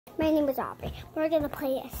My name is Aubrey. We're going to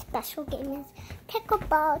play a special game. Tackle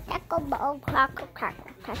ball, crackle,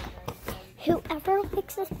 crackle, crackle. Whoever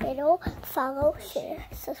likes this video, follow, share,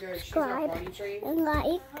 subscribe, and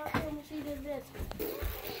like.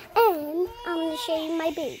 And I'm going to show you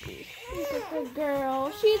my baby. She's a good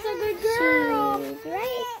girl. She's a good girl. She's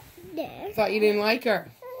right there. I thought you didn't like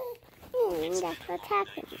her. That's what's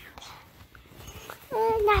happening.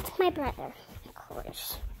 And that's my brother, of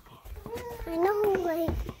course. I know, like,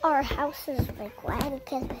 our house is, like, wet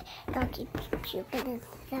because the dog keeps puking and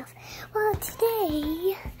stuff. Well,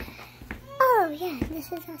 today, oh, yeah,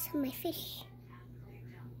 this is also my fish.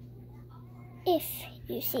 If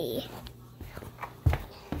you see.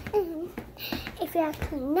 And if you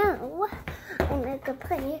actually know, I'm going to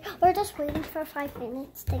play. We're just waiting for 5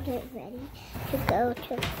 minutes to get ready to go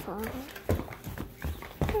to the farm.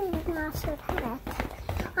 And after that,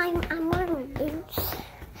 I'm wearing boots.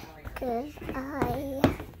 Because I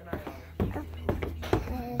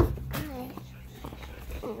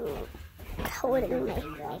holding my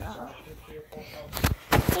leg off.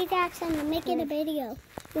 Hey Jackson, I'm making a video.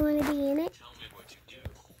 You want to be in it?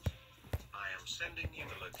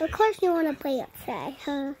 Of course you want to play outside,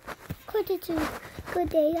 huh? Of course it's a good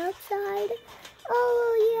day outside.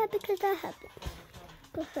 Oh yeah, because I have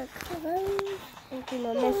good clothes. Okay,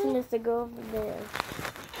 my mission is to go over there.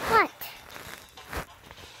 What?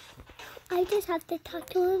 I just have to talk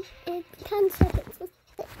to him in 10 seconds.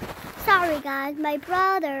 Sorry guys, my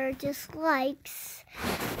brother just likes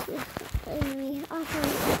to play me off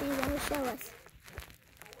and show us.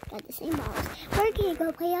 Got the same balls. We're gonna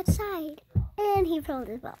go play outside. And he throws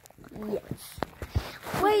his ball. Yes.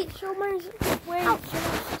 Wait, show my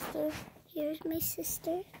sister. Here's my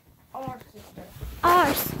sister. Our sister.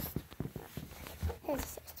 Our sister. His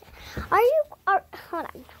sister. Hold on.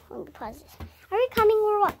 Let me pause this. Are we coming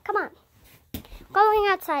or what? Come on. Going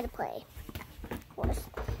outside to play. Of course.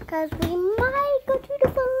 Because we might go to the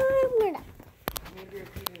farm. We're not.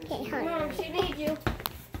 Okay, honey. Mom, she needs you.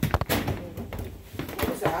 What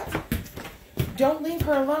was that? Don't leave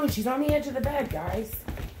her alone. She's on the edge of the bed, guys.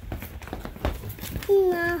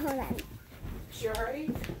 No, hold on. Sure?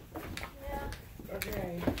 Yeah.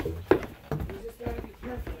 Okay. You just gotta be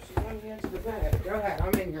careful. She's on the edge of the bed. Go ahead.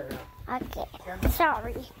 I'm in here now. Okay.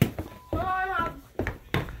 Sorry. Mom.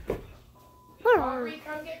 Aubrey,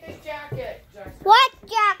 come get this jacket. Jackson. What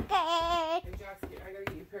jacket? Hey, Jackson, I gotta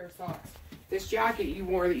get you a pair of socks. This jacket you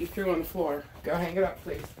wore that you threw on the floor. Go hang it up,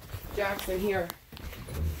 please. Jackson, here.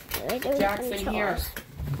 Jackson, here.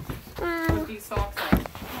 Put these socks on.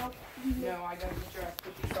 No, I gotta get dressed.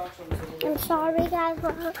 Put these socks on. I'm sorry, guys.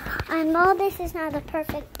 Well, I know this is not a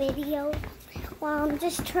perfect video. Well, I'm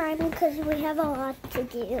just trying because we have a lot to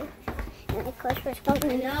do. And of course, we're supposed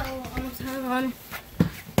to No, almost have on.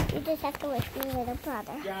 You just have to wish me little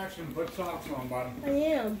brother. Jackson, put socks on, buddy. I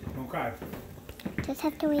am. Okay. Just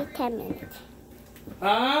have to wait 10 minutes.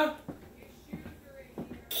 Huh?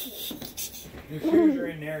 Your shoes are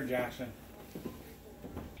in there, Jackson.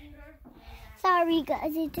 Sorry,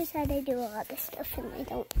 guys. I just had to do all this stuff and I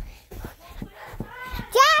don't.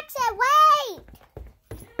 Jackson, wait!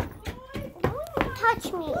 Don't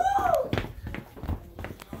touch me.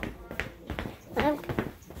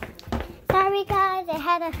 Sorry, guys. I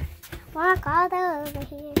had to walk all the way over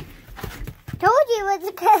here. Told you it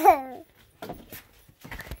was good.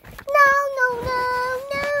 No.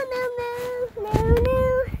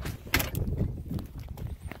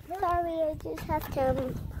 Sorry, I just have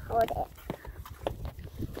to hold it.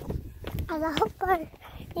 And I hope our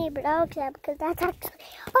neighbor dogs have because that's actually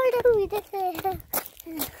we just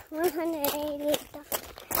 188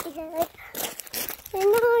 dogs. And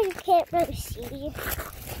now you can't really see.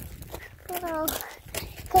 Well,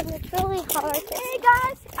 because it's really hard to Hey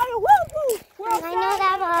guys, and I know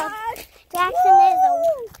that Jackson is a.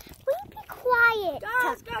 Will you be quiet?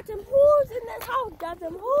 Guys, got some holes in this house. Got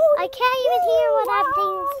some holes. I can't even hear what I'm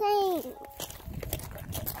saying.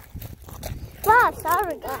 Wow,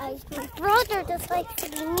 sorry guys. My brother just likes to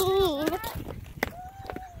be mean.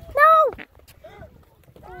 No!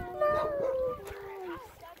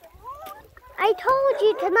 I told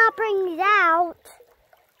you to not bring these out.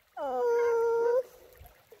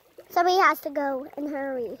 So he has to go and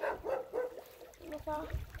hurry.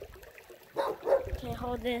 Okay,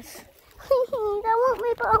 hold this. Don't want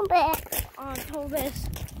my phone back. Hold this.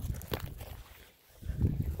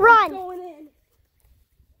 Run! Going in.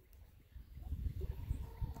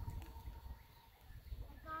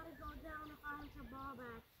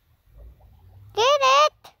 Get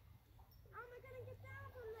it? How am I gonna get down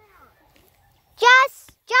from there?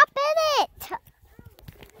 Just jump in it.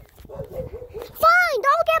 Fine,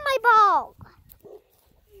 don't get my ball.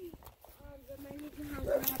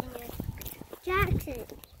 Jackson,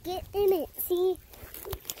 get in it. See?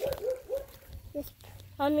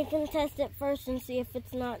 I'm gonna test it first and see if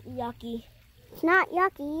it's not yucky. It's not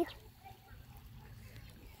yucky.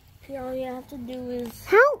 All you have to do is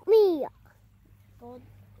Help me.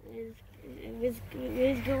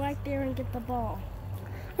 go right there and get the ball.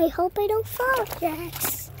 I hope I don't fall,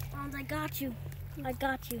 Jax. I got you. I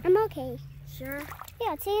got you. I'm okay. Sure?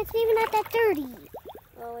 Yeah, see, it's even not that dirty.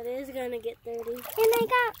 Oh, it is gonna get dirty. And I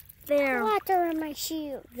got There. water in my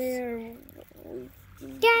shoe. There.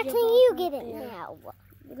 Jackson, you get it now.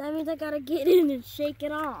 That means I gotta get in and shake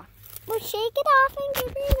it off. Well, shake it off and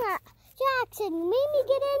give me that. Jackson, you made me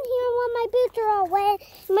get in here when my boots are all wet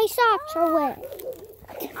and my socks are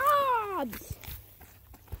wet. Odds!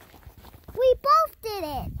 We both did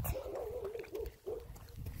it.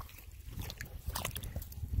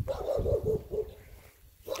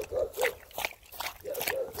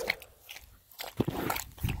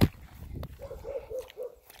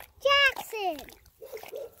 Jackson!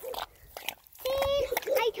 See,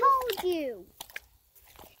 I told you.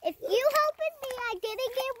 If you helping me, I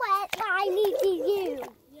didn't get wet, but I needed you.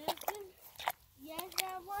 Yes,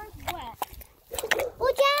 that was wet.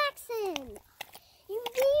 Well, Jackson, you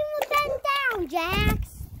didn't even bend down, Jax.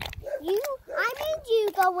 I made you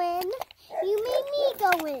go in. You made me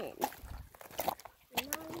go in.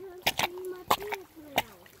 Now you're seeing my pants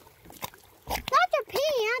now. Not your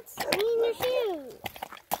pants. I mean your shoes.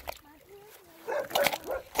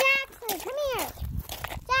 Jackson, come here.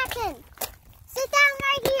 Jackson, sit down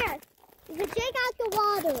right here. You can take out the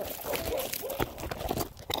water.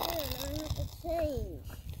 I have to change.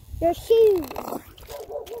 Your shoes.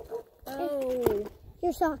 Oh,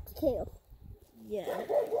 Your socks too. yeah.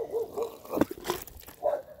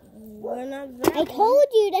 We're not that I told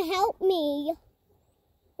you to help me.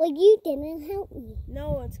 Well, you didn't help me.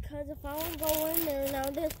 No, it's because if I don't go in there, now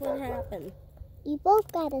this would happen. You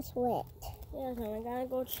both got us wet. Yes, and I gotta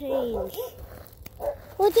go change.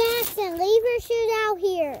 Well, Jackson, leave your shoes out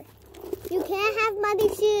here. You can't have muddy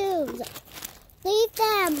shoes. Leave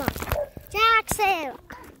them. Jackson.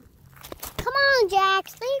 Come on,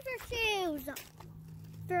 Jax. Leave your shoes.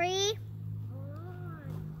 3.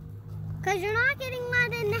 Because you're not getting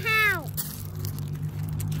mud in the house.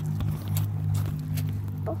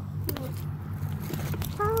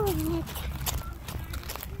 Oh, Nick.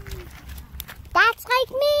 That's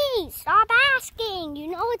like me. Stop asking.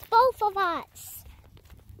 You know it's both of us.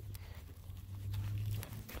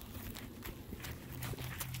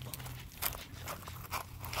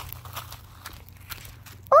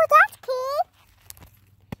 Oh, that's cool.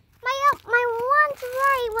 My one's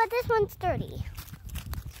right, but this one's dirty.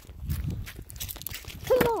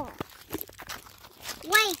 Come on.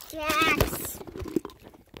 Wait, Jax.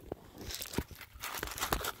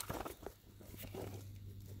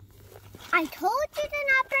 I told you to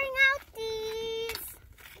not bring out these.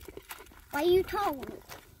 Well, you told me.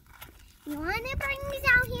 You wanted to bring these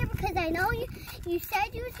out here because I know you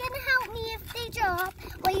said you was going to help me if they drop.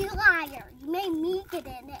 Well, you liar. You made me get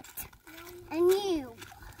in it. And you.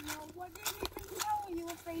 No, what did you tell you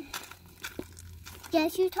if they...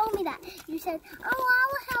 Yes, you told me that. You said, oh,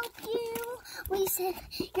 I'll help you. We said,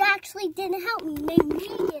 you actually didn't help me. You made me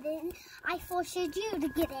get in. I forced you to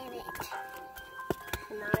get in it.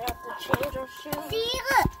 Now I have to change our shoes. See,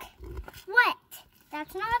 look. Wet.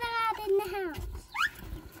 That's not allowed in the house.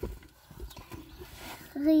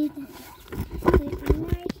 Leave them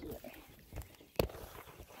right here.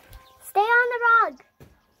 Stay on the rug.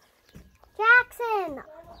 Jackson.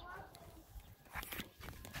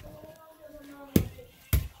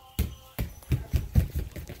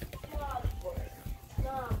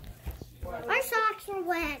 Our socks were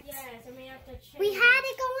wet. Yes, and we have to change. We had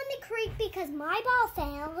to go in the creek because my ball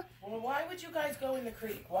fell. Well, why would you guys go in the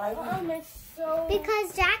creek? Why would It's so...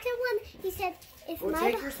 Because Jackson he said, if Well,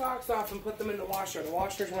 my take your socks off and put them in the washer. The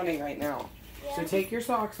washer's running right now. Yeah. So take your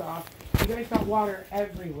socks off. You guys got water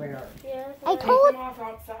everywhere. Yes, I Take told them off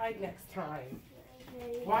outside next time.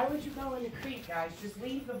 Why would you go in the creek, guys? Just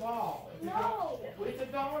leave the ball. No. It's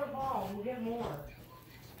 $1 ball. We'll get more.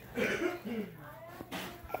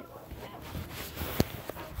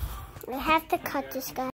 I have to cut this guy.